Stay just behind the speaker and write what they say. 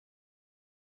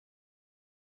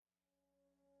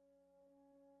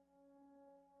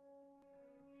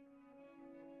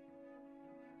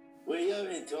We are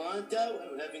in Toronto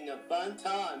and we're having a fun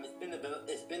time.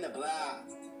 It's been a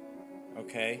blast.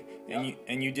 Okay. Yep.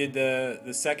 And you did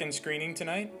the second screening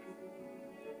tonight?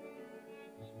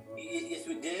 Yes,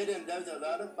 we did, and that was a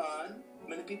lot of fun.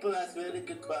 Many people asked really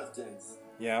good questions.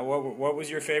 Yeah. What was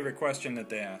your favorite question that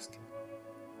they asked?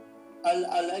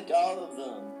 I liked all of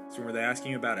them. So were they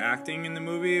asking you about acting in the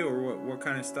movie, or what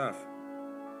kind of stuff?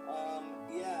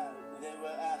 Yeah, they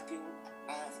were asking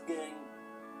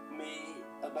me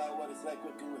about what it's like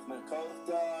working with my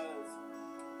co-stars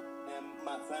and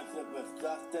my friendship with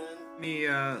Justin. How many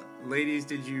ladies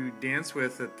did you dance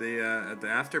with at the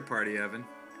after party, Evan?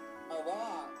 A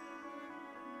lot.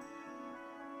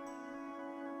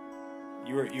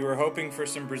 You were hoping for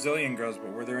some Brazilian girls,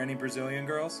 but were there any Brazilian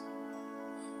girls?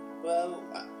 Well,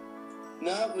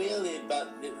 not really,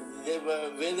 but they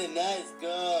were really nice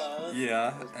girls.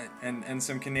 Yeah, and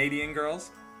some Canadian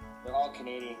girls? They're all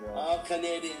Canadian girls. All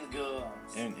Canadian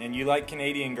girls. And you like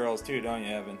Canadian girls too, don't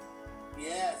you, Evan?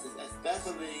 Yes,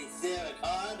 especially Sarah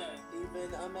Carter.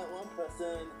 Even I met one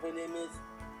person, her name is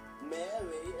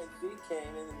Mary, and she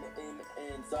came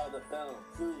and saw the film.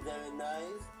 She was very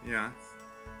nice. Yeah.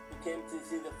 She came to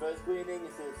see the first screening, and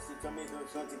she told me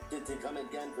she wanted to come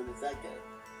again for the second.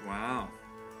 Wow,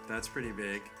 that's pretty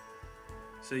big.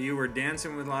 So you were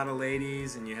dancing with a lot of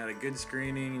ladies, and you had a good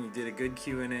screening, and you did a good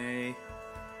Q&A.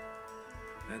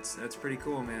 That's pretty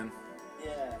cool, man.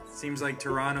 Yeah. Seems like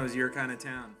Toronto's your kind of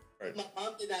town. My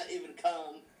mom did not even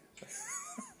come.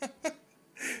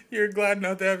 You're glad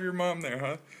not to have your mom there,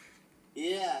 huh?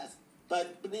 Yes,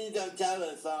 but please don't tell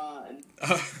her, son.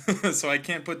 So I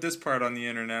can't put this part on the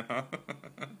internet, huh?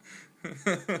 Just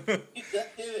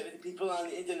do it with people on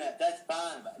the internet, that's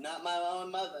fine, but not my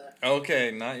own mother.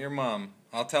 Okay, not your mom.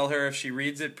 I'll tell her if she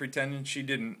reads it, pretending she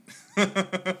didn't.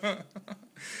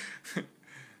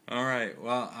 All right,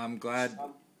 well, I'm glad.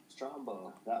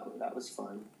 Strombo, that was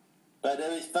fun. But it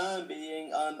was fun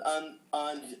being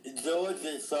on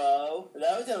George's show.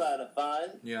 That was a lot of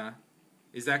fun. Yeah.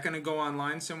 Is that going to go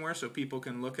online somewhere so people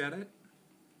can look at it?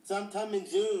 Sometime in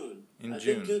June. In I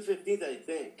June. think June 15th, I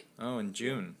think. Oh, in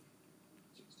June.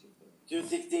 June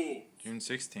 16th. June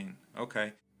 16th.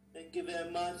 Okay. Thank you very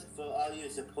much for all your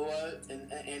support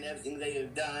and everything that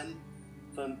you've done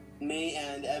for me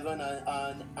and everyone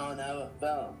on our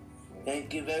film.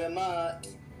 Thank you very much.